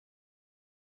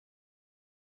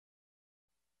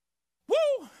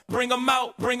bring 'em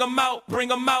out, bring 'em out,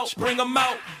 bring 'em out, bring 'em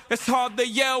out. It's hard to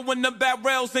yell when the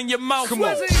barrel's in your mouth. Come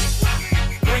on.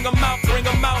 Bring 'em out, bring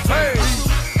 'em out. Hey.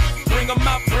 Bring 'em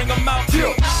out, bring 'em out.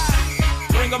 Yeah.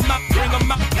 Bring 'em out, bring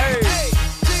 'em out. Hey.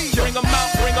 Bring 'em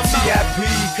out, bring 'em out.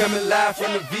 VIP coming live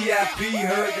from the VIP.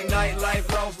 Heard the nightlife,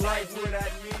 lost life with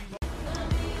that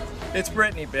me. It's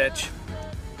Brittany, bitch.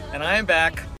 And I am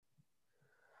back.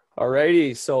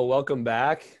 Alrighty, so welcome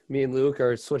back. Me and Luke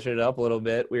are switching it up a little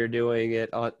bit. We're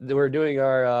doing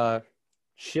our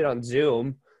shit on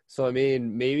Zoom. So I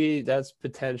mean, maybe that's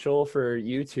potential for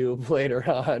YouTube later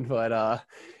on, but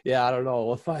yeah, I don't know.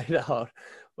 We'll find out.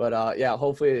 But yeah,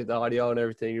 hopefully the audio and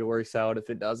everything works out. If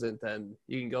it doesn't, then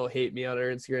you can go hate me on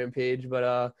our Instagram page.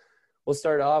 But we'll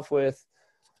start off with,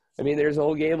 I mean, there's a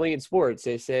whole gambling in sports.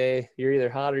 They say you're either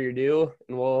hot or you're due,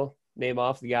 and we'll name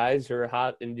off the guys who are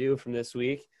hot and due from this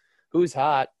week. Who's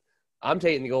hot? I'm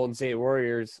taking the Golden State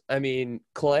Warriors. I mean,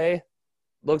 Clay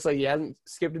looks like he hasn't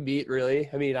skipped a beat, really.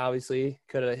 I mean, obviously,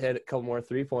 could have hit a couple more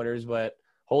three-pointers, but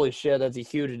holy shit, that's a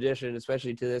huge addition,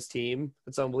 especially to this team.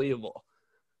 It's unbelievable.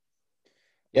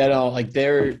 Yeah, no, like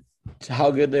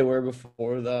how good they were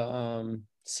before the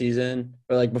season,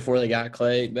 or like before they got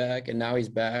Clay back, and now he's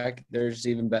back. They're just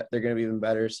even they're going to be even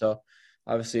better. So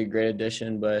obviously a great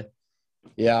addition, but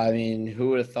yeah, I mean, who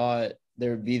would have thought they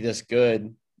would be this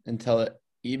good until it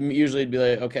usually it'd be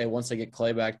like, okay, once they get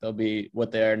Clay back, they'll be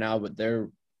what they are now, but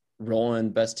they're rolling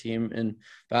best team in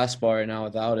basketball right now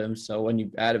without him. So when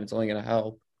you add him, it's only going to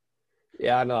help.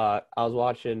 Yeah, no, I was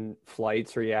watching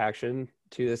Flight's reaction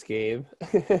to this game.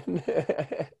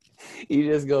 He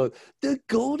just goes, the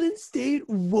Golden State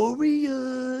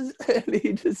Warriors. And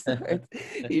he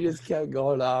just kept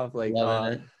going off like,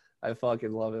 I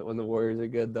fucking love it when the Warriors are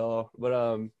good though.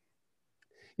 But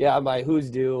yeah, my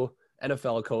who's due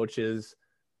NFL coaches.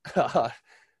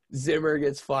 Zimmer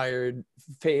gets fired,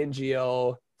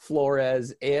 Fangio,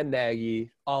 Flores, and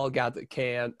Nagy all got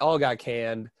canned.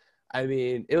 I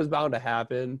mean, it was bound to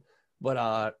happen. But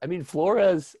I mean,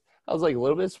 Flores, I was like a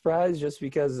little bit surprised just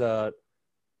because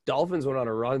Dolphins went on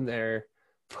a run there,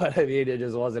 but I mean, it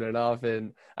just wasn't enough.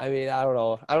 And I mean, I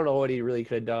don't know what he really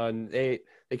could have done. They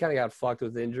kind of got fucked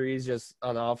with injuries just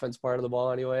on the offense part of the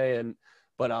ball anyway.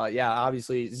 But yeah,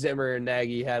 obviously Zimmer and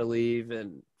Nagy had to leave,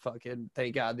 and fucking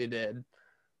thank God they did.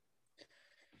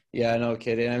 Yeah, no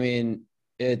kidding. I mean,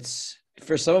 it's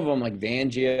for some of them like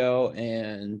Fangio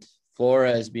and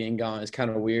Flores being gone is kind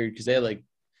of weird because they had like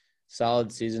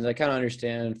solid seasons. I kind of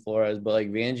understand Flores, but like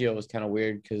Fangio was kind of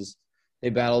weird because they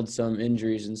battled some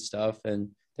injuries and stuff, and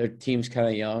their team's kind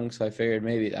of young. So I figured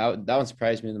maybe that one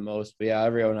surprised me the most. But yeah,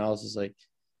 everyone else is like,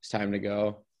 it's time to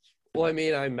go. Well, I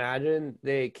mean, I imagine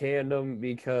they canned him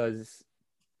because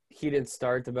he didn't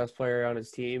start the best player on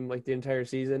his team like the entire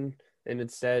season, and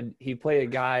instead he played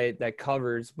a guy that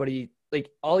covers, but he like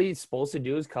all he's supposed to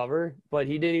do is cover, but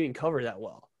he didn't even cover that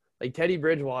well. Like Teddy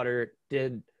Bridgewater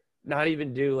did not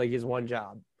even do like his one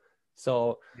job.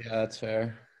 So yeah, that's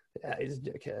fair. Yeah, he's a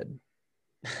dickhead.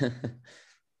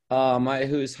 My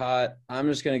who's hot, I'm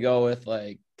just gonna go with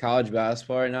like college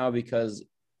basketball right now because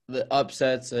the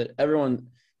upsets that everyone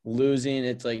losing,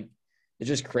 it's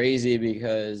just crazy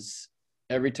because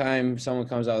every time someone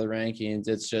comes out of the rankings,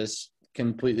 it's just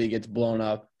completely gets blown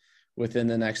up within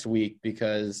the next week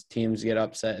because teams get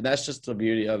upset. And that's just the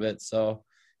beauty of it. So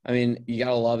I mean, you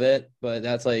gotta love it, but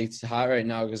that's like it's hot right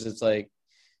now because it's like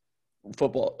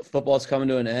football's coming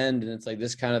to an end, and it's like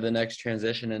this kind of the next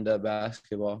transition into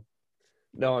basketball.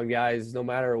 No, and guys, no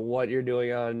matter what you're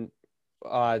doing on,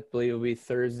 I believe it'll be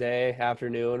Thursday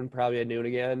afternoon, probably at noon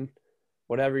again.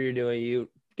 Whatever you're doing, you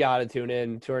gotta tune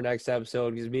in to our next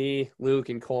episode because me, Luke,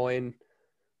 and Coin,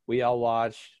 we all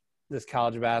watched this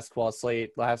college basketball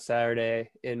slate last Saturday,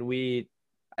 and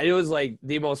it was like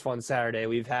the most fun Saturday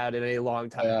we've had in a long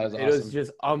time. Yeah, it was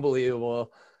just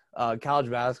unbelievable. College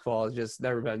basketball has just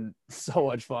never been so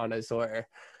much fun, I swear.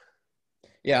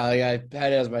 Yeah, like I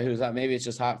had it as my who's hot. Maybe it's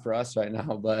just hot for us right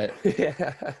now, but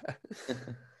yeah.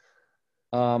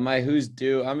 My who's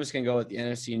due, I'm just gonna go with the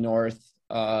NFC North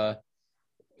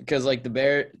because like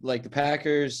the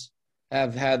Packers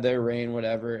have had their reign,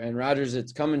 whatever, and Rodgers,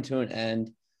 it's coming to an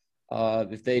end.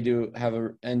 If they do have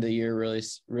a end of the year really,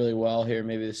 really well here,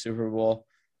 maybe the Super Bowl,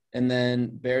 and then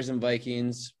Bears and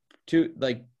Vikings, two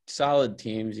like solid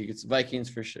teams. You get Vikings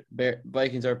for sure.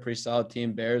 Vikings are a pretty solid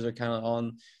team. Bears are kind of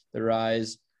on the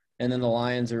rise, and then the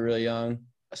Lions are really young.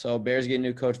 So Bears get a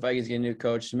new coach, Vikings get a new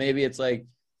coach. So maybe it's like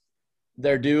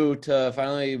they're due to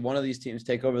finally one of these teams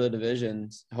take over the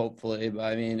divisions, hopefully. But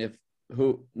I mean,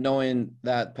 knowing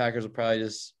that Packers will probably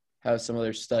just have some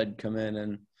other stud come in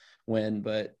and win.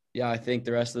 But yeah, I think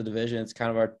the rest of the division, it's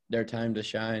kind of their time to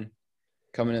shine.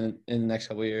 coming in the next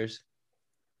couple of years.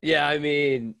 Yeah, I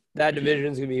mean, that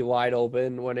division's going to be wide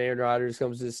open when Aaron Rodgers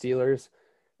comes to the Steelers.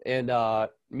 And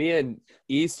me and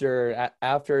Easter,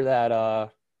 after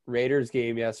that Raiders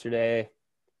game yesterday,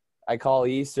 I call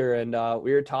Easter, and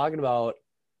we were talking about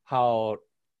how,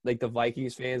 like, the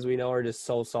Vikings fans we know are just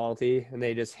so salty, and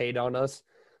they just hate on us.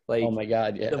 Like, Oh, my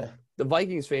God, yeah. The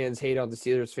Vikings fans hate on the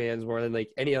Steelers fans more than,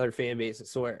 like, any other fan base, I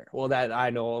swear. Well, that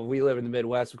I know of. We live in the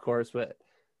Midwest, of course, but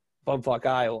bumfuck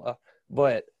Iowa.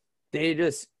 But they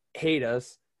just hate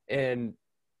us, and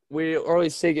we're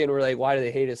always thinking, we're like, why do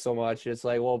they hate us so much? It's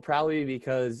like, well, probably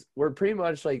because we're pretty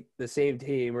much like the same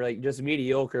team. We're like just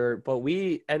mediocre, but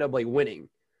we end up like winning.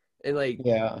 And like,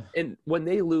 Yeah. and when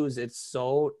they lose, it's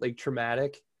so like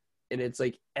traumatic, and it's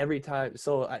like every time.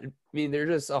 So I mean, they're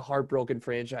just a heartbroken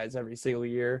franchise every single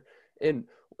year. And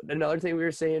another thing we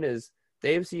were saying is the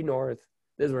AFC North.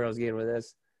 This is where I was getting with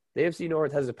this. The AFC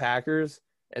North has the Packers,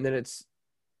 and then it's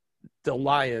the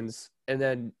Lions, and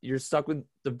then you're stuck with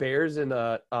the Bears and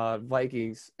the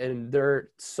Vikings, and they're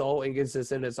so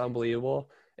inconsistent. It's unbelievable.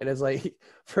 And it's like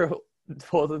for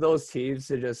both of those teams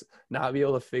to just not be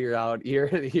able to figure out year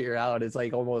in and year out, it's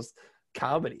like almost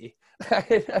comedy.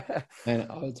 And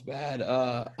it's bad.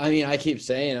 I mean, I keep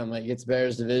saying, I'm like, it's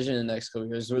Bears division in the next couple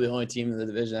years. We're the only team in the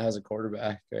division that has a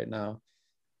quarterback right now.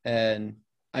 And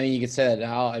I mean, you could say that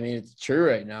now. I mean, it's true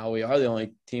right now. We are the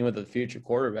only team with a future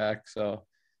quarterback. So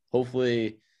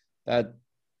hopefully that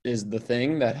is the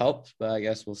thing that helps. But I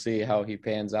guess we'll see how he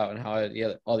pans out and how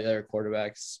all the other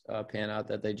quarterbacks pan out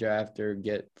that they draft or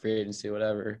get free agency,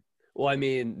 whatever. Well, I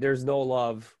mean, there's no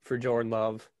love for Jordan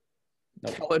Love.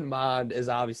 Nope. Kellen Mond is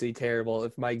obviously terrible.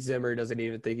 If Mike Zimmer doesn't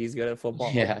even think he's good at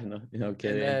football. Yeah, no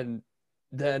kidding. And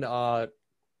then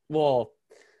well,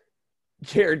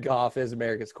 Jared Goff is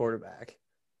America's quarterback.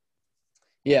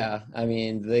 Yeah, I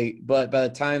mean, but by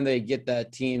the time they get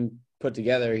that team put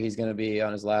together, he's going to be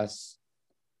on his last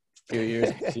few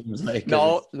years. It seems like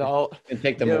no, it can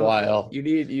take them a while. You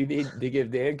need to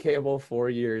give Dan Campbell 4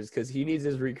 years because he needs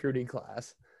his recruiting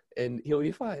class, and he'll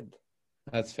be fine.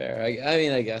 That's fair. I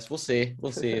mean, I guess we'll see.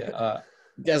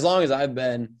 As long as I've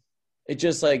been, it's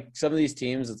just like some of these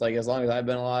teams. It's like as long as I've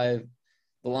been alive,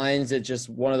 the Lions. It's just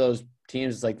one of those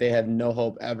teams. It's like they have no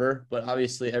hope ever. But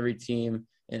obviously, every team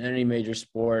in any major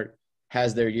sport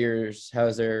has their years,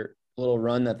 has their little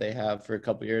run that they have for a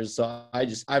couple of years. So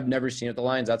I've never seen it with the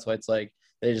Lions. That's why it's like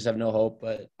they just have no hope.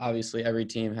 But obviously, every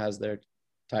team has their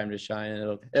time to shine,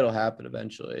 and it'll happen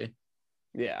eventually.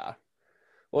 Yeah.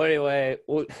 Well, anyway,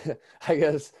 I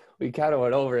guess we kind of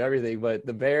went over everything, but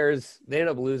the Bears, they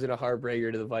ended up losing a heartbreaker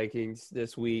to the Vikings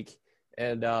this week,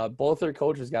 and both their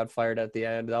coaches got fired at the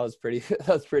end. That was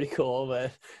pretty cool,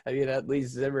 but I mean, at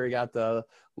least Zimmer got to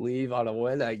leave on a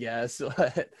win, I guess.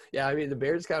 But yeah, I mean, the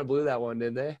Bears kind of blew that one,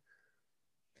 didn't they?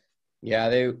 Yeah,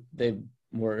 they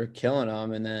were killing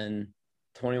them, and then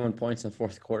 21 points in the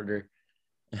fourth quarter.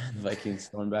 The Vikings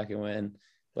stormed back and win,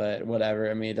 but whatever.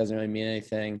 I mean, it doesn't really mean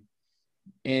anything.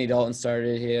 Andy Dalton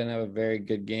started. He didn't have a very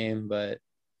good game, but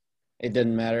it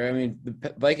didn't matter. I mean,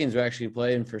 the Vikings were actually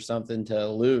playing for something to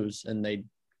lose, and they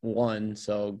won,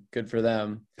 so good for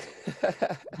them.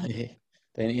 A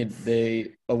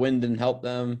win didn't help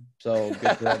them, so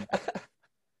good for them.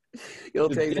 You'll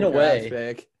take in a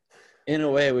way. In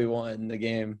a way, we won the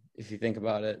game if you think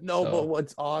about it. No, but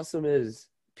what's awesome is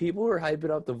people were hyping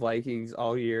up the Vikings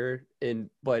all year,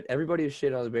 but everybody was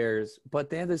shit on the Bears, but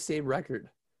they have the same record.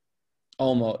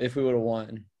 Almost, if we would have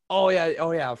won. Oh yeah,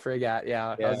 I forgot.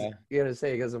 Yeah. Yeah. I was gonna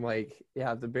say because I'm like,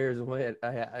 yeah, if the Bears win,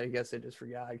 I guess I just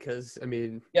forgot because I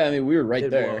mean. Yeah, I mean we were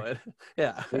right there.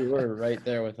 Yeah, we were right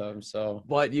there with them. So.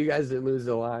 But you guys didn't lose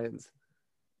the Lions.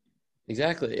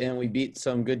 Exactly, and we beat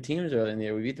some good teams early in the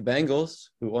year. We beat the Bengals,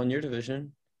 who won your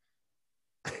division.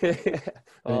 They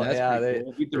cool.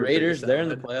 We beat the Raiders. They're in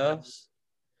the playoffs.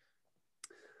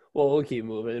 Well, we'll keep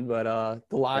moving, but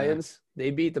the Lions, they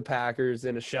beat the Packers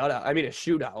in a shutout. I mean, a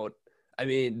shootout. I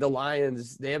mean, the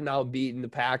Lions, they have now beaten the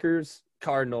Packers,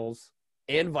 Cardinals,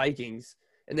 and Vikings,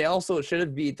 and they also should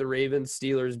have beat the Ravens,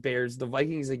 Steelers, Bears, the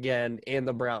Vikings again, and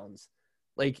the Browns.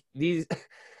 Like these,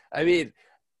 I mean,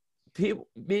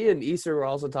 me and Easter were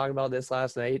also talking about this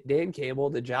last night. Dan Campbell,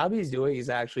 the job he's doing is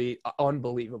actually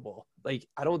unbelievable. Like,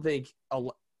 I don't think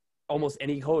almost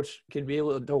any coach could be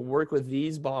able to work with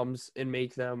these bums and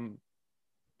make them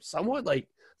somewhat like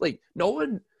no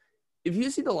one. If you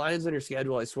see the Lions on your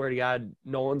schedule, I swear to God,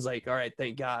 no one's like, all right,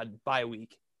 thank God, bye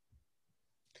week.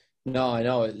 No, I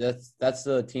know. That's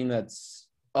the team that's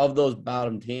of those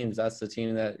bottom teams. That's the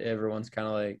team that everyone's kind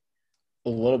of like a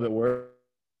little bit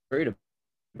worried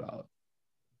about.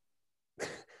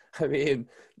 I mean,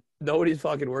 nobody's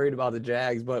fucking worried about the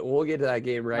Jags, but we'll get to that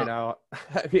game right now.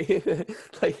 I mean,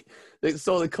 like,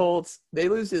 so the Colts, they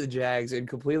lose to the Jags and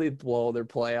completely blow their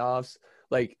playoffs.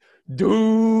 Like,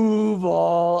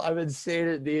 Duval, I've been saying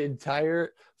it the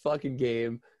entire fucking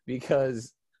game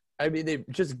because, I mean, they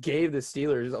just gave the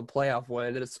Steelers a playoff win,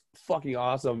 and it's fucking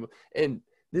awesome. And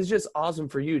this is just awesome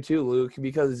for you too, Luke,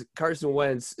 because Carson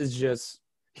Wentz is just,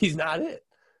 he's not it.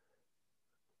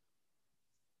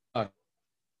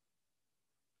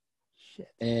 Shit.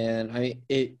 And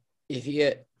if he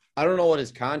had, I don't know what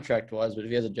his contract was, but if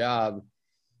he has a job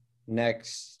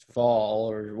next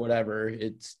fall or whatever,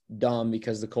 it's dumb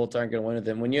because the Colts aren't going to win with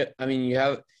him.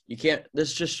 You can't,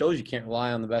 this just shows you can't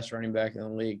rely on the best running back in the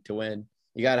league to win.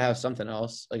 You got to have something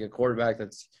else, like a quarterback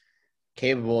that's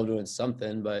capable of doing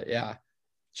something. But yeah,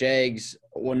 Jags,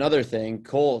 another thing,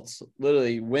 Colts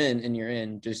literally win and you're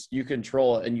in. Just you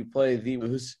control it and you play the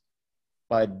moose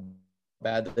by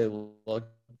bad that they look.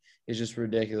 It's just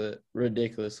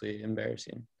ridiculously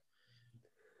embarrassing.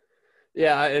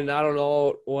 Yeah, and I don't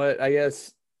know what, I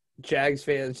guess Jags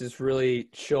fans just really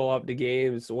show up to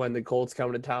games when the Colts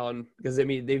come to town because, I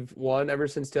mean, they've won ever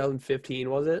since 2015,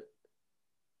 was it?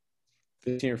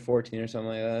 15 or 14 or something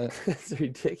like that. It's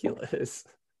ridiculous.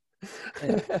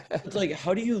 It's like,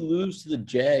 how do you lose to the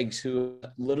Jags, who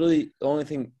literally the only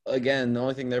thing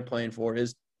they're playing for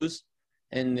is lose,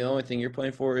 and the only thing you're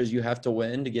playing for is you have to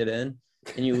win to get in,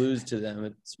 and you lose to them.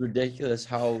 It's ridiculous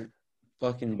how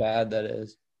fucking bad that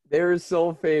is. They were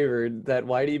so favored that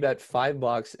Whitey bet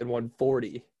 $5 and won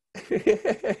 40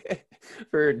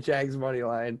 for Jags money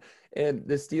line, and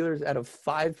the Steelers had a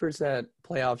 5%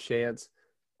 playoff chance,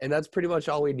 and that's pretty much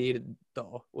all we needed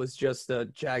though, was just the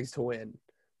Jags to win.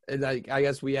 And I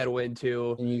guess we had to win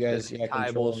too. And you guys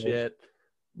tie bullshit.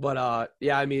 But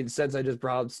yeah, I mean, since I just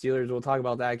brought up Steelers, we'll talk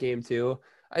about that game too.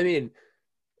 I mean,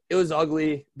 it was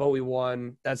ugly, but we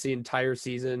won. That's the entire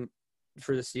season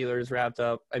for the Steelers wrapped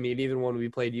up. I mean, even when we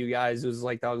played you guys, it was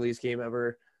like the ugliest game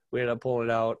ever. We ended up pulling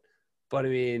it out. But I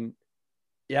mean,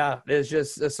 yeah, it's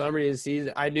just a summary of the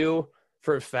season. I knew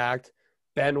for a fact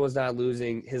Ben was not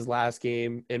losing his last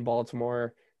game in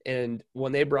Baltimore. And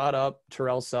when they brought up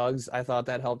Terrell Suggs, I thought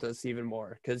that helped us even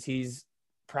more because he's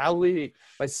probably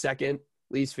my second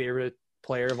least favorite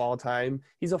player of all time.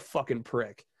 He's a fucking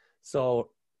prick.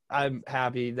 So I'm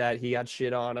happy that he got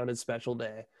shit on his special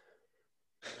day.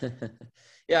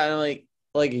 Yeah, and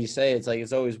like you say, it's like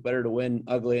it's always better to win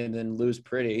ugly and then lose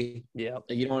pretty. Yeah,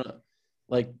 like you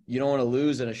don't want to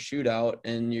lose in a shootout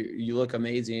and you look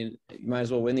amazing. You might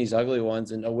as well win these ugly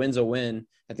ones, and a win's a win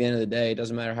at the end of the day. It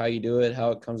doesn't matter how you do it,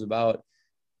 how it comes about.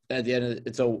 At the end of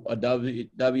it's a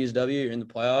W's W. You're in the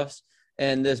playoffs.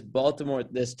 And this Baltimore,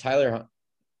 this Tyler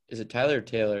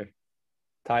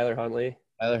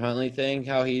Huntley thing,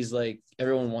 how he's like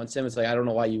everyone wants him. It's like I don't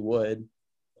know why you would.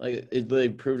 Like it really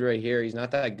proved right here. He's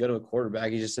not that good of a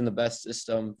quarterback. He's just in the best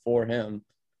system for him.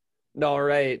 No,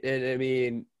 right. And I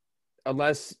mean,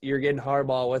 unless you're getting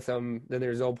hardball with him, then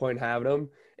there's no point having him.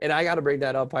 And I got to bring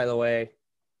that up, by the way.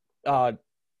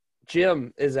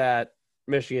 Jim is at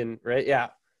Michigan, right? Yeah.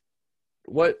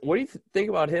 What do you think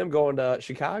about him going to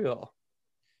Chicago?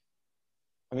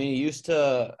 I mean, he used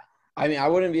to. I mean, I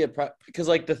wouldn't be because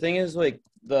like the thing is like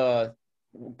the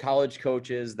college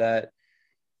coaches that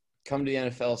come to the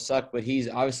NFL suck, but he's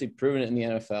obviously proven it in the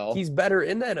NFL. He's better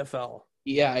in the NFL.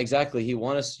 Yeah, exactly. He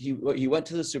went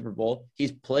to the Super Bowl.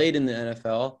 He's played in the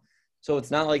NFL. So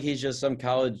it's not like he's just some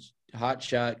college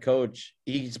hotshot coach.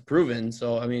 He's proven.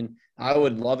 So, I mean, I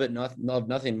would love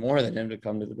nothing more than him to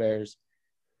come to the Bears.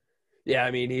 Yeah, I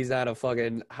mean, he's not a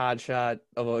fucking hotshot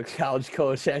of a college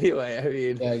coach anyway. I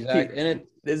mean, yeah, exactly.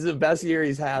 This is the best year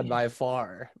he's had by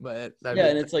far. But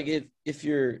and it's like if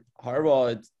you're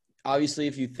Harbaugh, it's obviously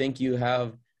if you think you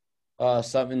have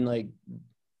something like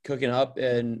cooking up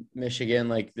in Michigan,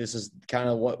 like this is kind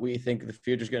of what we think the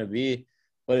future is going to be.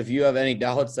 But if you have any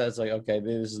doubts that it's like, okay,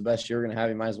 maybe this is the best year we're going to have,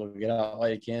 you might as well get out while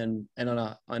you can. And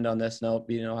on this note,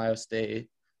 beating Ohio State.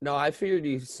 No, I figured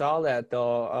you saw that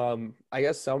though. I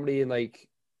guess somebody in like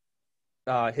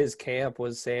his camp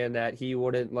was saying that he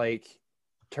wouldn't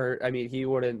he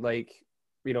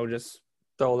wouldn't just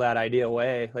throw that idea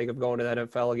away, like of going to the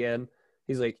NFL again.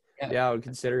 He's like, yeah, I would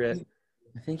consider it.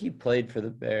 I think he played for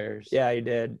the Bears. Yeah, he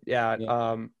did. Yeah.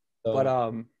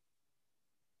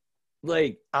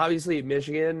 Like obviously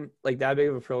Michigan, like that big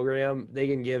of a program, they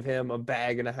can give him a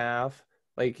bag and a half.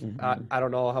 Like I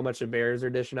don't know how much the Bears are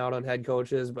dishing out on head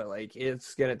coaches, but like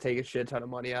it's gonna take a shit ton of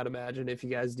money, I'd imagine, if you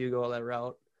guys do go that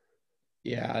route.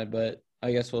 Yeah, but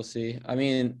I guess we'll see. I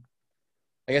mean,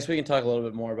 I guess we can talk a little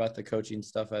bit more about the coaching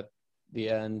stuff at the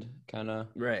end, kind of.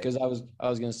 Right. Because I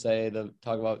was gonna say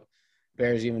talk about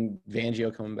Bears, even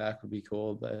Fangio coming back would be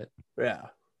cool. But yeah.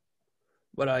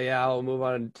 But I'll move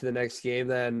on to the next game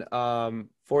then.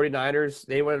 49ers,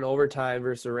 they went in overtime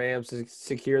versus the Rams to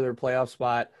secure their playoff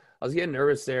spot. I was getting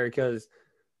nervous there because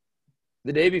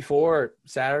the day before,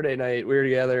 Saturday night, we were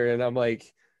together, and I'm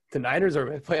like, the Niners are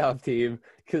my playoff team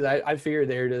because I figured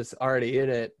they were just already in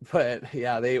it. But,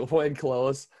 yeah, they went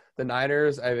close. The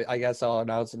Niners, I guess I'll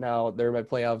announce it now, they're my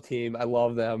playoff team. I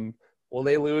love them. Will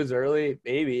they lose early?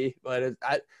 Maybe. But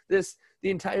the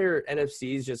entire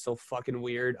NFC is just so fucking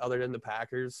weird other than the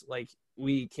Packers. Like,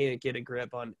 we can't get a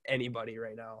grip on anybody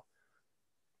right now.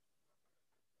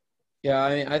 yeah,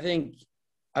 I mean,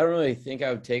 I don't really think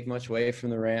I would take much away from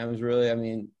the Rams, really. I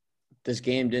mean, this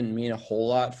game didn't mean a whole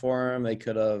lot for them. They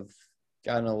could have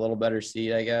gotten a little better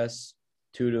seed, I guess,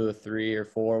 2 to a 3 or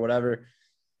 4, whatever.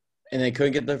 And they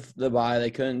couldn't get the bye.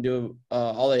 They couldn't do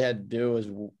all they had to do was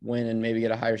win and maybe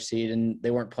get a higher seed. And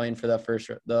they weren't playing for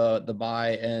the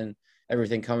bye and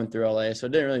everything coming through LA. So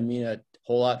it didn't really mean a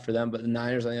whole lot for them. But the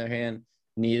Niners, on the other hand,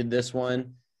 needed this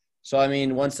one. So, I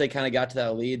mean, once they kind of got to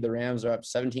that lead, the Rams are up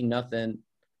 17-0.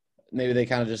 Maybe they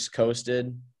kind of just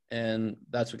coasted, and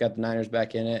that's what got the Niners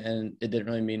back in it, and it didn't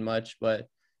really mean much. But,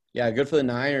 yeah, good for the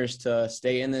Niners to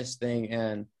stay in this thing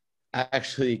and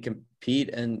actually compete,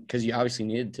 and because you obviously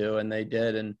needed to, and they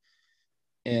did,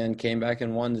 and came back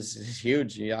and won. This is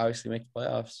huge. You obviously make the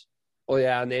playoffs. Well,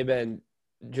 yeah, and they've been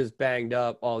just banged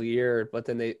up all year, but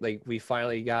then we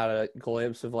finally got a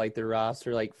glimpse of their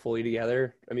roster fully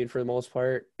together. I mean, for the most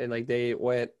part, and they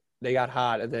got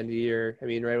hot at the end of the year. I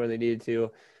mean, right when they needed to,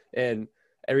 and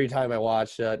every time I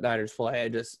watch Niners play, I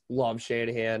just love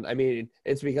Shanahan. I mean,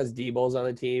 it's because Debo's on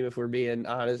the team, if we're being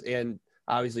honest, and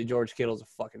obviously George Kittle's a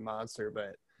fucking monster.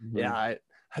 But yeah,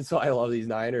 that's why I love these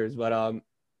Niners. But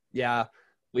yeah,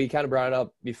 we kind of brought it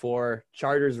up before,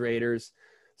 Chargers Raiders.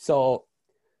 So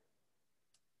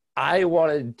I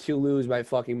wanted to lose my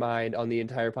fucking mind on the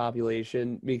entire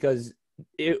population because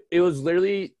it was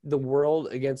literally the world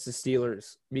against the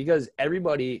Steelers, because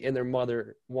everybody and their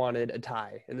mother wanted a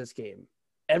tie in this game.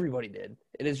 Everybody did.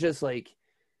 And it's just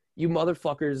you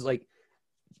motherfuckers,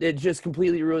 it just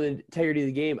completely ruined the entirety of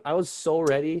the game. I was so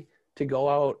ready to go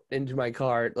out into my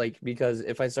car, because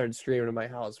if I started screaming in my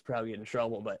house, I'd probably get in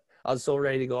trouble, but I was so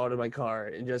ready to go out in my car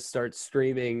and just start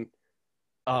screaming,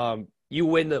 you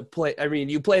win the play. I mean,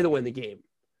 you play to win the game.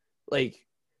 The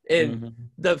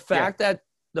fact that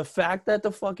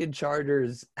the fucking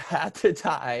Chargers had to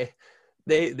tie,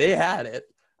 they had it.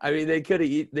 I mean, they could have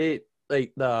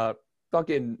the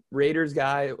fucking Raiders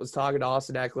guy was talking to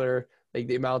Austin Eckler,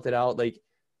 they mounted out,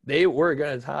 they were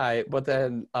gonna tie, but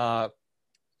then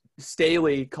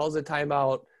Staley calls a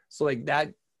timeout, so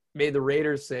that made the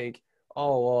Raiders think,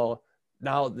 oh well,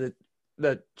 now the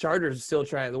Chargers are still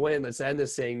trying to win. Let's end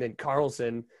this thing. Then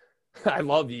Carlson, I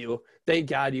love you. Thank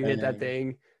God you hit that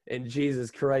thing. And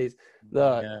Jesus Christ,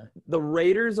 the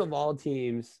Raiders of all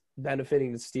teams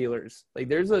benefiting the Steelers.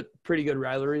 There's a pretty good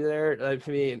rivalry there. I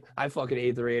mean, I fucking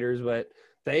hate the Raiders, but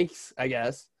thanks, I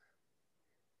guess.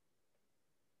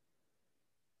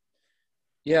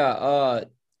 Yeah,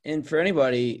 and for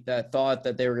anybody that thought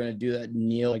that they were going to do that,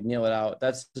 kneel it out.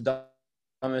 That's the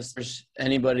dumbest. There's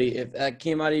anybody, if that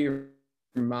came out of your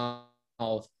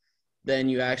mouth, then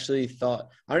you actually thought,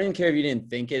 I don't even care if you didn't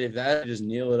think it, if that, just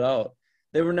kneel it out.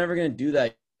 They were never going to do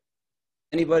that.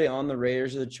 Anybody on the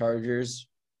Raiders or the Chargers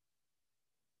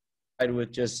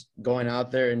with just going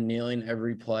out there and kneeling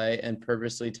every play and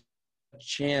purposely take a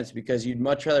chance, because you'd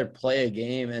much rather play a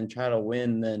game and try to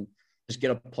win than just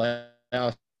get a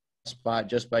playoff spot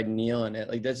just by kneeling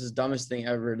it. This is the dumbest thing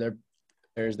ever.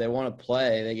 They want to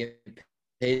play. They get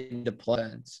paid to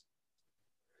play.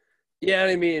 Yeah,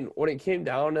 I mean, when it came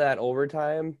down to that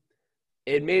overtime,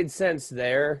 it made sense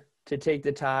there to take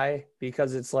the tie,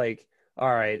 because it's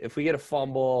all right, if we get a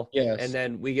fumble and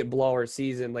then we get blow our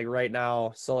season right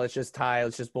now, so let's just tie,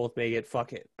 let's just both make it,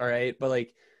 fuck it, all right? But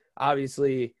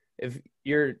obviously, if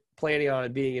you're planning on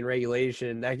it being in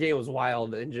regulation, that game was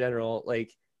wild in general.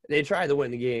 They tried to win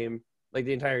the game,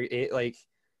 the entire it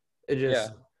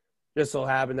just so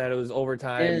happened that it was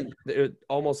overtime. It was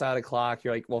almost out of clock.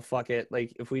 You're well, fuck it.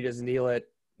 If we just kneel it,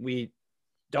 we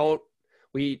don't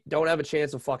have a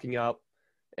chance of fucking up,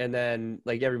 and then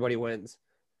everybody wins.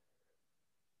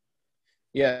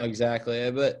 Yeah, exactly.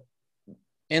 But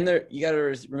you got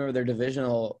to remember their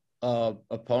divisional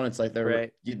opponents.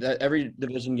 Right. Every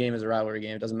division game is a rivalry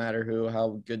game. It doesn't matter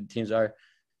how good teams are.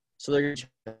 So they're going to each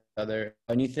other.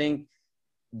 And you think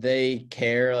they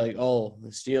care, oh, the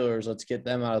Steelers, let's get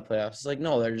them out of the playoffs. It's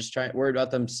no, they're just worried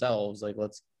about themselves.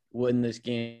 Let's win this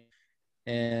game.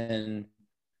 And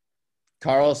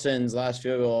Carlson's last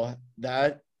field goal,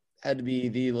 that had to be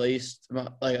the least,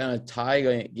 like on a tie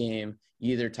game,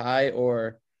 either tie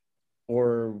or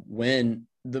win.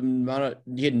 The amount of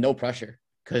he had no pressure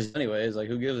because anyways, like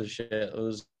who gives a shit? It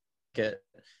was it,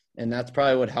 and that's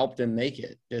probably what helped him make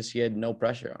it. Just he had no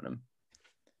pressure on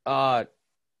him.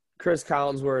 Chris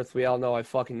Collinsworth, we all know I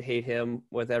fucking hate him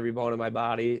with every bone in my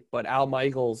body. But Al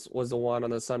Michaels was the one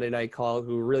on the Sunday night call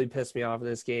who really pissed me off in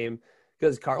this game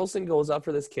because Carlson goes up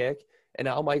for this kick and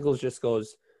Al Michaels just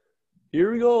goes,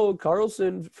 "Here we go.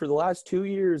 Carlson, for the last 2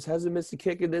 years, hasn't missed a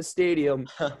kick in this stadium."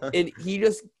 And he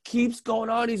just keeps going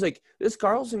on. He's like, "This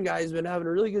Carlson guy has been having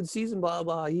a really good season, blah,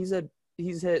 blah. He's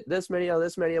hit this many out of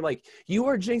this many." I'm like, you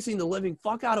are jinxing the living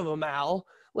fuck out of him, Al.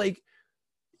 Like,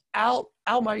 Al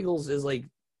Michaels is like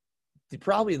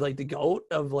probably like the GOAT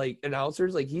of like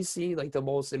announcers. Like he's seen like the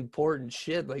most important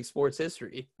shit like sports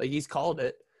history. Like he's called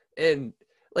it. And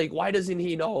like, why doesn't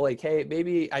he know like, hey,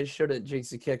 maybe I shouldn't jinx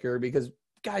the kicker because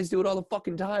guys do it all the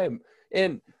fucking time.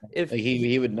 And if like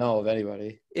he would know of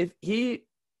anybody. If he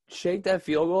shanked that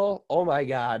field goal, oh my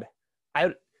God,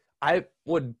 I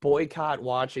would boycott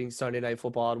watching Sunday Night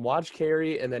Football and watch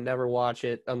Carey and then never watch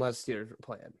it unless Steelers were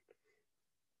playing.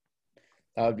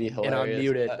 That would be hilarious. And I'd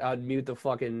mute it. I'd mute the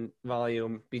fucking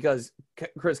volume because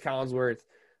Chris Collinsworth,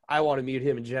 I want to mute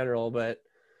him in general, but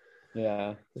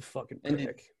yeah, the fucking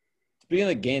prick. Speaking of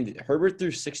the game, Herbert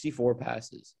threw 64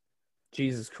 passes.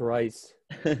 Jesus Christ.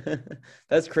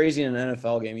 That's crazy in an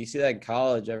NFL game. You see that in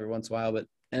college every once in a while, but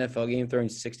NFL game throwing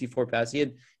 64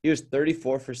 passes. He was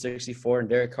 34 for 64, and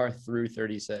Derek Carr threw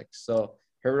 36. So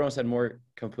Herbert almost had more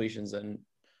completions than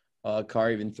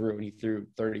Carr even threw, and he threw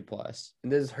 30 plus.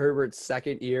 And this is Herbert's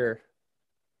second year.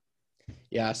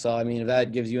 Yeah, so I mean, if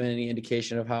that gives you any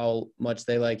indication of how much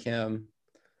they like him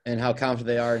and how confident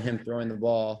they are in him throwing the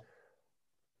ball,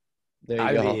 there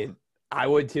you go. I mean, I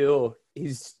would too.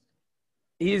 He's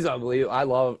unbelievable. I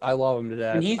love him to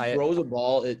death. When he throws a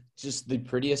ball, it's just the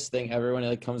prettiest thing ever when it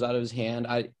like comes out of his hand.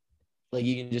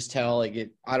 You can just tell like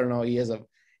it. I don't know. He has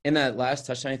in that last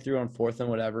touchdown he threw on 4th and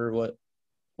whatever. What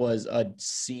was a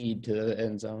seed to the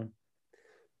end zone.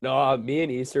 No, me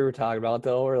and Easter were talking about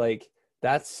though. We're like,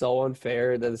 that's so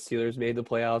unfair that the Steelers made the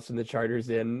playoffs and the Chargers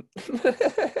didn't.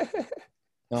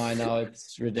 No, I know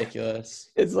it's ridiculous.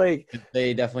 It's like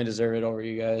they definitely deserve it over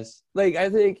you guys. Like I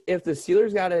think if the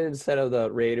Steelers got it instead of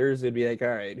the Raiders, it'd be like, all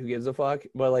right, who gives a fuck?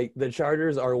 But like the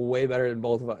Chargers are way better than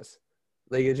both of us.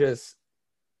 Like it just,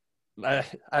 I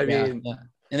mean, yeah.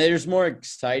 And they're just more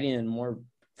exciting and more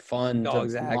fun to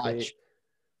watch.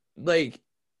 Like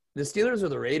the Steelers or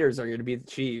the Raiders are going to beat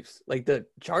the Chiefs. Like the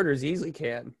Chargers easily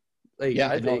can. Like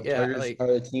I think Chargers like,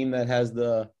 are the team that has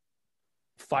the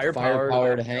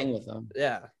firepower to hang with them.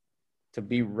 Yeah, to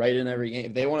be right in every game.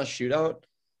 If they want a shootout,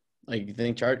 like you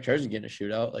think Chargers getting a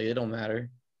shootout, like it don't matter.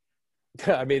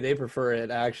 I mean, they prefer it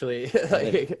actually.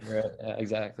 Yeah,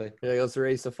 exactly. Like, let's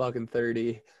race to fucking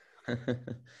 30.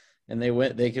 And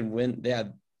they can win. Yeah,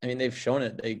 I mean they've shown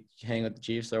it. They hang with the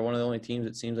Chiefs. They're one of the only teams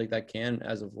it seems like that can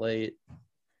as of late.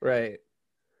 Right.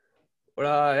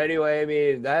 But anyway, I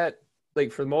mean that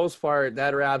like for the most part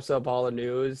that wraps up all the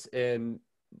news and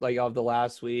like of the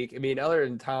last week. I mean, other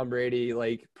than Tom Brady,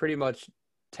 like pretty much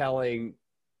telling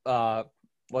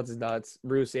what's his nuts,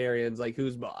 Bruce Arians, like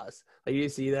who's boss. Like you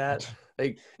see that?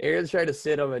 Like Arians tried to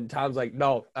sit him and Tom's like,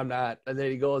 no, I'm not. And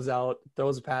then he goes out,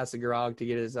 throws a pass to Gronk to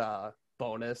get his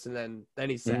bonus, and then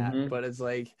he sat. Mm-hmm. But it's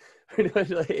like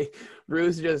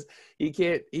Bruce just he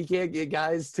can't get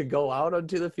guys to go out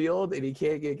onto the field and he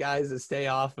can't get guys to stay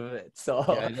off of it. So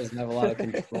yeah, he doesn't have a lot of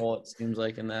control, it seems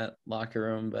like, in that locker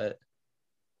room, but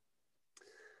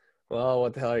well,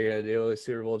 what the hell are you gonna do with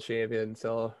Super Bowl champion?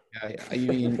 So yeah, I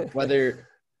mean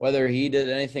whether he did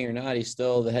anything or not, he's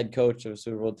still the head coach of a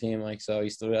Super Bowl team. Like so, he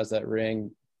still has that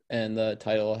ring and the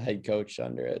title of head coach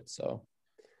under it. So,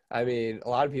 I mean, a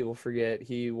lot of people forget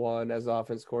he won as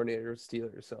offense coordinator of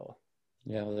Steelers. So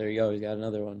yeah, well, there you go. He's got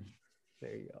another one.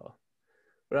 There you go.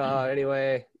 But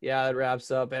anyway, yeah, that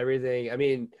wraps up everything. I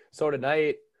mean, so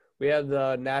tonight we have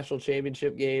the national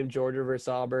championship game, Georgia versus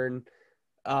Auburn.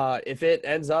 If it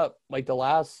ends up like the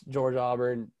last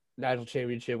Georgia-Auburn national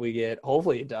championship we get,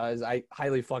 hopefully it does. I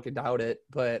highly fucking doubt it.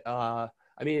 But, I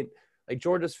mean, like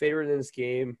Georgia's favored in this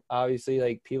game. Obviously,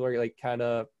 like people are like kind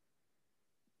of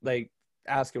like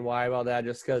asking why about that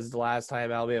just because the last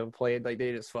time Alabama played, like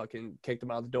they just fucking kicked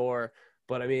them out the door.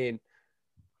 But, I mean,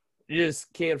 you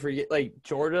just can't forget, like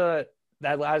Georgia,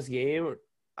 that last game,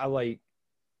 I'm like,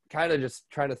 kind of just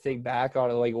trying to think back on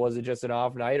it, like was it just an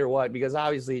off night or what? Because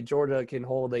obviously Georgia can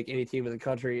hold like any team in the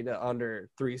country to under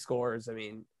 3 scores. I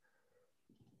mean,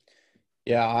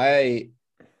 yeah, I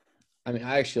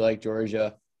actually like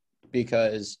Georgia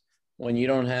because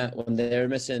when they're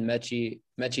missing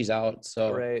Mechie's out.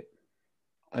 So Right.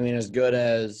 I mean, as good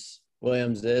as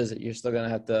Williams is, you're still gonna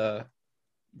have to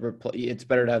it's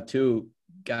better to have two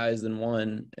guys than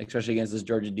one, especially against this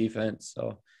Georgia defense.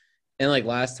 So, and like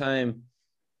last time,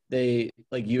 you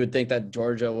would think that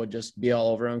Georgia would just be all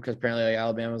over them because apparently like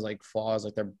Alabama's like flaws,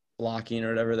 like their blocking or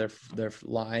whatever, their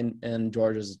line, and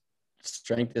Georgia's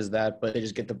strength is that, but they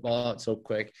just get the ball out so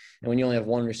quick. And when you only have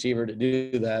one receiver to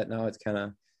do that, now it's kind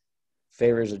of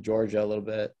favors of Georgia a little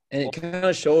bit. And it kind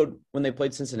of showed when they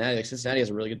played Cincinnati. Like Cincinnati has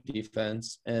a really good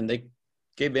defense, and they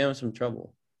gave Bama some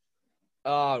trouble.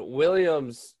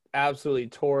 Williams absolutely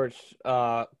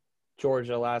torched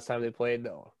Georgia last time they played,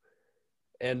 though.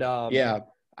 And Yeah,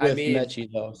 with I mean, Mechie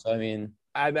though. So I mean,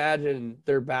 I imagine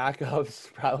their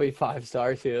backups probably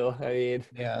 5-star too. I mean,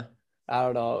 yeah. I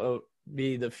don't know. It'll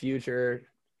be the future,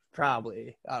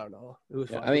 probably. I don't know.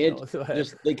 Yeah, I mean,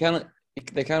 just they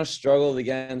kind of struggled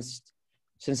against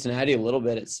Cincinnati a little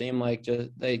bit. It seemed like just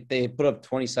they put up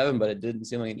 27, but it didn't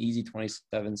seem like an easy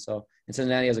 27. So, and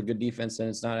Cincinnati has a good defense, and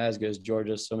it's not as good as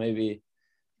Georgia. So maybe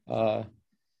I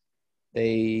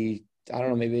don't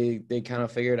know, maybe they kind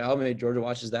of figured out. Maybe Georgia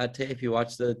watches that tape. You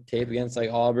watch the tape against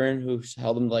like Auburn, who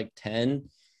held them to like 10,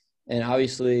 and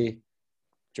obviously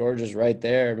Georgia's right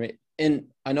there. And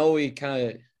I know we kind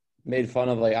of made fun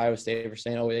of like Iowa State for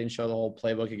saying, "Oh, we didn't show the whole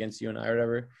playbook against UNI or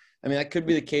whatever." I mean, that could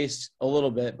be the case a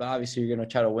little bit, but obviously you're going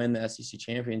to try to win the SEC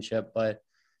championship, but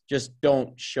just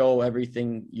don't show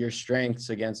everything your strengths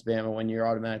against Bama when you're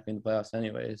automatically in the playoffs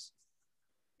anyways.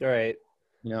 All right.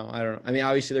 You know, I mean,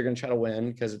 obviously they're going to try to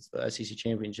win because it's the SEC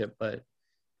championship, but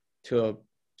to a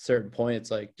certain point,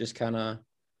 it's like just kind of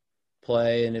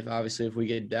play. And if we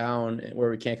get down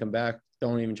where we can't come back,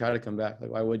 don't even try to come back.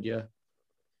 Like, why would you?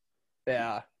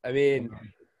 Yeah. I mean,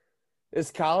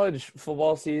 this college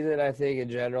football season, I think in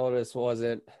general, just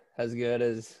wasn't as good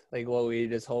as like what we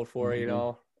just hoped for, you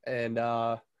know? And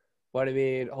what I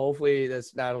mean, hopefully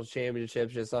this national championship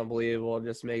is just unbelievable and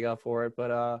just make up for it.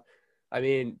 But I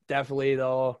mean, definitely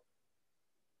though,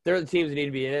 they're the teams that need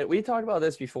to be in it. We talked about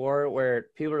this before where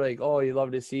people are like, oh, you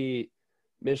love to see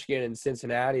Michigan and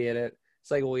Cincinnati in it.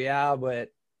 It's like, well, yeah, but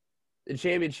the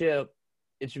championship,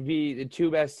 it should be the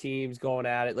two best teams going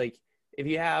at it. Like if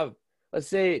you have, let's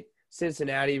say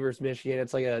Cincinnati versus Michigan,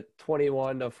 it's like a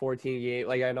 21-14 game.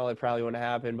 Like I know it probably wouldn't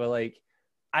happen, but like,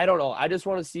 I don't know. I just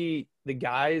want to see the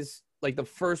guys, like the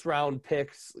first round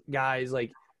picks guys,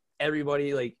 like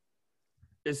everybody, like,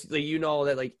 it's like, you know,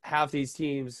 that like half these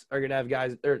teams are gonna have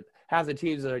guys, or half the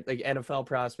teams are like NFL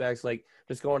prospects, like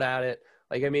just going at it.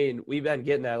 Like, I mean, we've been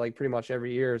getting that like pretty much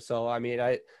every year. So I mean,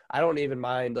 I don't even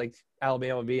mind like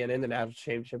Alabama being in the national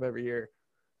championship every year.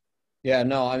 Yeah,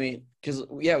 no, I mean, because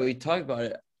we talked about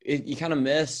it. You kind of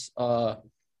miss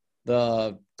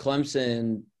the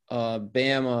Clemson,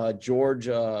 Bama,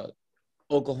 Georgia,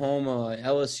 Oklahoma,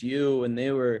 LSU, and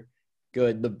they were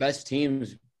good. The best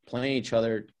teams playing each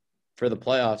other for the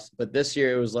playoffs. But this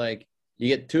year it was like you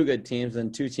get two good teams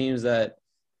and two teams that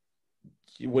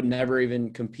you would never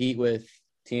even compete with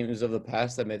teams of the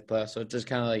past that made the playoffs. So it's just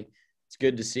kind of like it's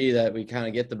good to see that we kind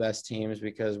of get the best teams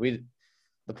because the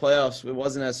playoffs, it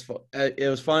wasn't as fun. It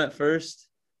was fun at first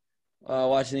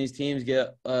watching these teams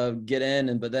get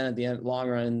in, but then at the end, long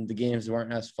run, the games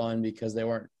weren't as fun because they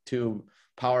weren't two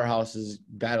powerhouses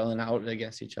battling out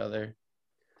against each other.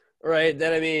 Right.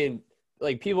 Then I mean,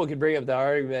 like people could bring up the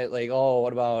argument like, oh,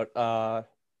 what about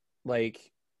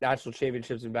like national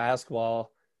championships in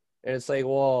basketball? And it's like,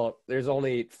 well, there's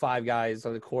only 5 guys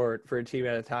on the court for a team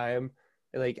at a time.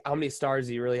 And like, how many stars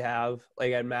do you really have?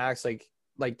 Like at max, like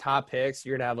top picks,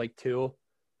 you're gonna have like 2.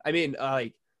 I mean,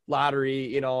 like lottery,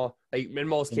 you know, like in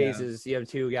most cases you have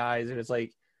 2 guys, and it's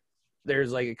like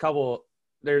there's like a couple.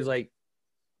 There's like,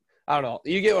 I don't know.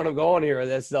 You get what I'm going here with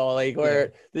this though, like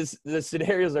where the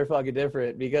scenarios are fucking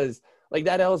different because like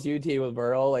that LSU team with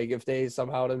Burrow, like if they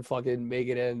somehow didn't fucking make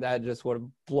it in, that just would have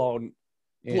blown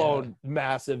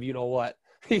massive, you know what?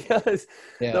 Because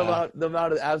the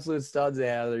amount of absolute studs they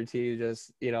have on their team,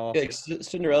 just, you know. Yeah,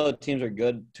 Cinderella teams are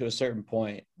good to a certain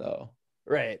point, though.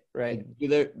 Right. Like, give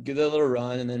their little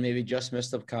run, and then maybe just miss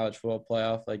the college football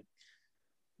playoff. Like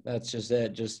that's just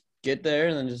it. Just get there,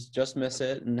 and then just miss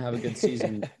it, and have a good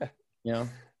season. You know.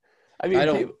 I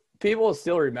mean, people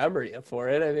still remember you for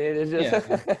it. I mean, it's just.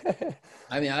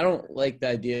 I mean, I don't like the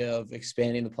idea of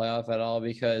expanding the playoff at all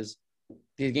because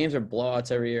these games are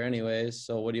blowouts every year anyways.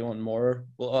 So what do you want, more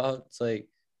blowouts? Like,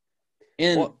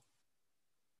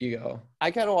 you go.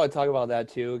 I kind of want to talk about that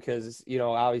too because, you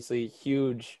know, obviously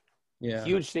huge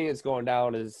thing that's going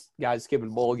down is guys skipping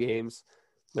bowl games.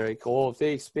 They're like, well, if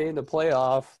they expand the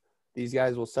playoff, these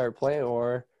guys will start playing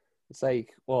more. It's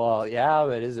like, well, yeah,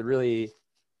 but is it really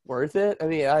worth it? I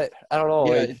mean, I don't know.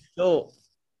 Yeah, Like, it's still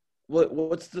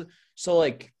what's the so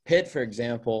like Pitt, for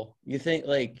example, you think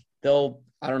like they'll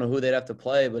I don't know who they'd have to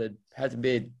play, but it had to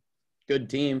be a good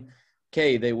team.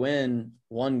 Okay, they win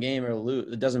one game or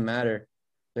lose, it doesn't matter.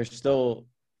 They're still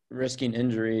risking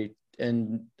injury,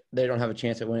 and they don't have a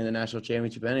chance at winning the national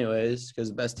championship anyways, because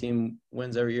the best team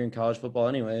wins every year in college football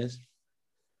anyways.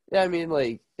 yeah, I mean,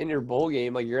 like in your bowl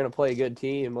game, like you're gonna play a good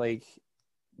team, like,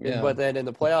 Yeah, but then in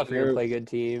the playoff, you're gonna play a good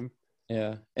team,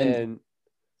 yeah, and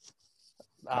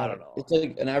I don't know. It's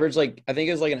like an average, like I think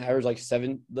it was like an average like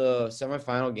the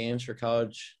semifinal games for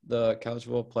the college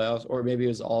football playoffs, or maybe it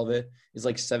was all of it, is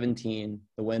like 17,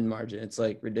 the win margin. It's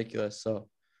like ridiculous. So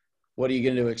what are you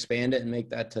going to do, expand it and make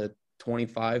that to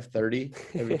 25, 30?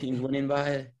 Every team's winning by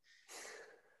it.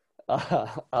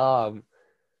 I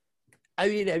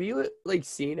mean, have you like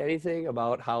seen anything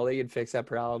about how they can fix that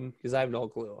problem? Because I have no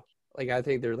clue. Like, I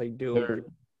think they're like doing.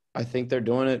 I think they're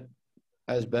doing it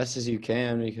as best as you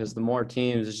can, because the more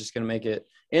teams is just going to make it.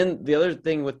 And the other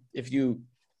thing with if you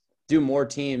do more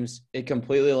teams, it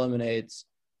completely eliminates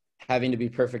having to be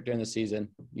perfect during the season.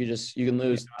 You can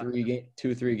lose 3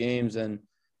 games and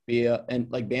be and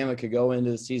like Bama could go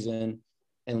into the season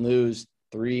and lose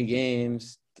 3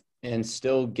 games and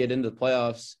still get into the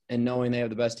playoffs and knowing they have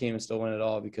the best team and still win it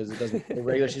all, because it doesn't the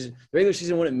regular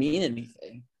season wouldn't mean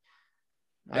anything.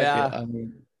 Yeah.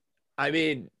 I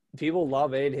mean, people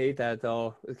love and hate that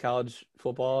though with college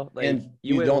football. Like, and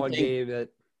you win one game that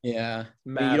you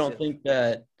don't think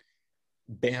that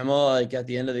Bama, like at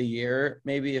the end of the year,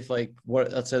 maybe if like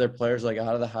let's say their players like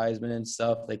out of the Heisman and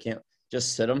stuff, they can't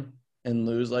just sit them and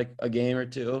lose like a game or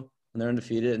two and they're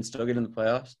undefeated and still get in the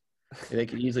playoffs. They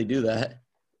could easily do that.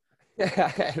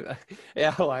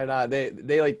 Yeah, why not?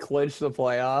 They like clinch the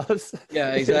playoffs.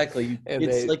 Yeah, exactly.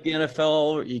 It's like the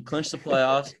NFL. You clinch the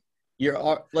playoffs. You're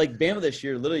like Bama this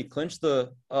year literally clinched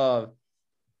the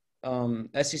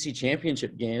SEC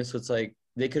championship game. So it's like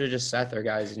they could have just sat their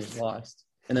guys and just lost,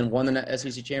 and then won the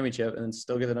SEC championship, and then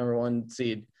still get the number 1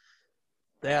 seed.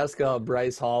 They ask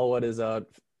Bryce Hall what his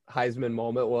Heisman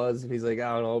moment was, and he's like,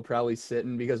 I don't know, probably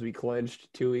sitting because we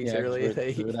clinched 2 weeks early.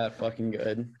 We're that fucking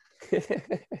good.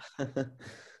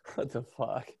 What the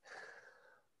fuck?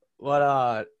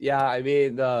 But yeah, I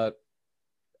mean,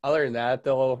 other than that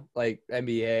though, like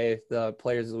NBA, the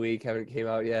players of the week haven't came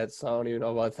out yet, so I don't even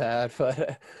know about that.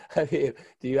 But I mean,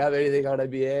 do you have anything on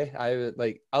NBA? I haven't,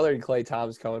 like, other than Klay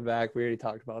Thompson coming back, we already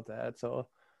talked about that. So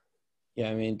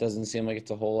yeah, I mean, it doesn't seem like it's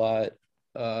a whole lot.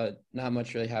 Not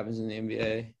much really happens in the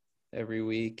NBA every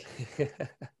week. I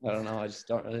don't know. I just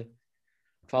don't really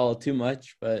follow too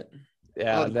much, but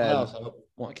yeah,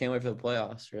 can't wait for the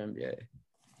playoffs for NBA.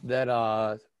 Then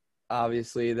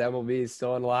obviously the MLB is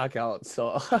still in lockout,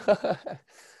 so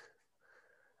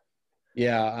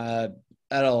yeah,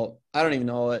 I don't even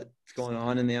know what's going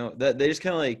on in they just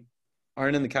kind of like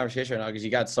aren't in the conversation right now because you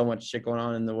got so much shit going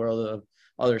on in the world of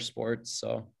other sports.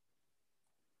 So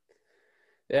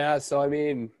yeah, so I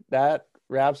mean that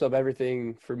wraps up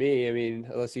everything for me. I mean,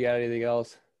 unless you got anything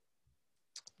else.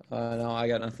 No, I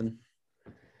got nothing.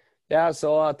 Yeah,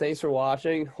 so thanks for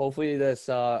watching. Hopefully this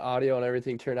audio and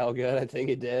everything turned out good. I think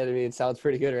it did. I mean, it sounds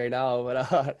pretty good right now.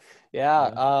 But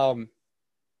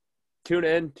tune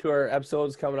in to our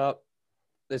episodes coming up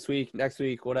this week, next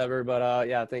week, whatever. But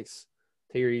yeah, thanks.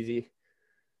 Take it easy.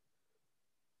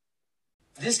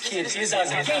 This kid is a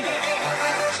gamer.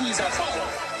 He's a follower.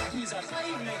 He's a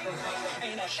playmaker.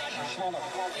 Ain't a shot caller.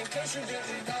 In case you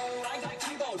didn't know, I got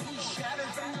keyboard. He's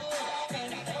shattered from low.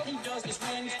 And all he does is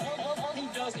win. All he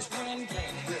does is win.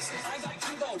 I got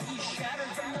keyboard. He's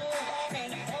shattered from low.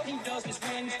 And all he does is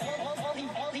win.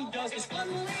 All he does is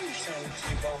unleash. So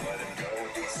keyboard, let him go.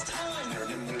 It's time. Let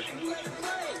him play.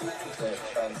 Let him play.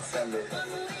 Transcend it.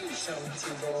 Unleash. So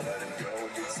keyboard, let him go.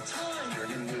 It's time. Let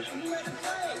him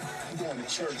play. Going to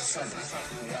church Sunday.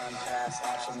 John Pass,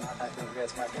 Ashton, I think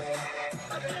that's my name.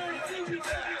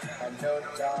 I know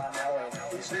John Allen.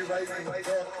 He's rewriting the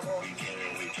book.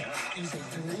 He's a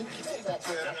unique. That's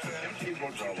what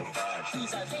keyboard's all about.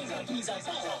 He's a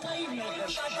playmaker,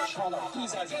 shot caller.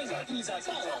 He's a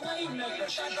playmaker,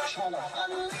 shot caller.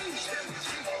 Unleash.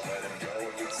 Let him go.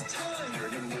 It's time.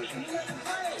 Let him play.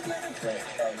 Let him play.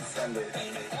 Transcend it.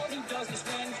 And all he does is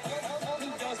win.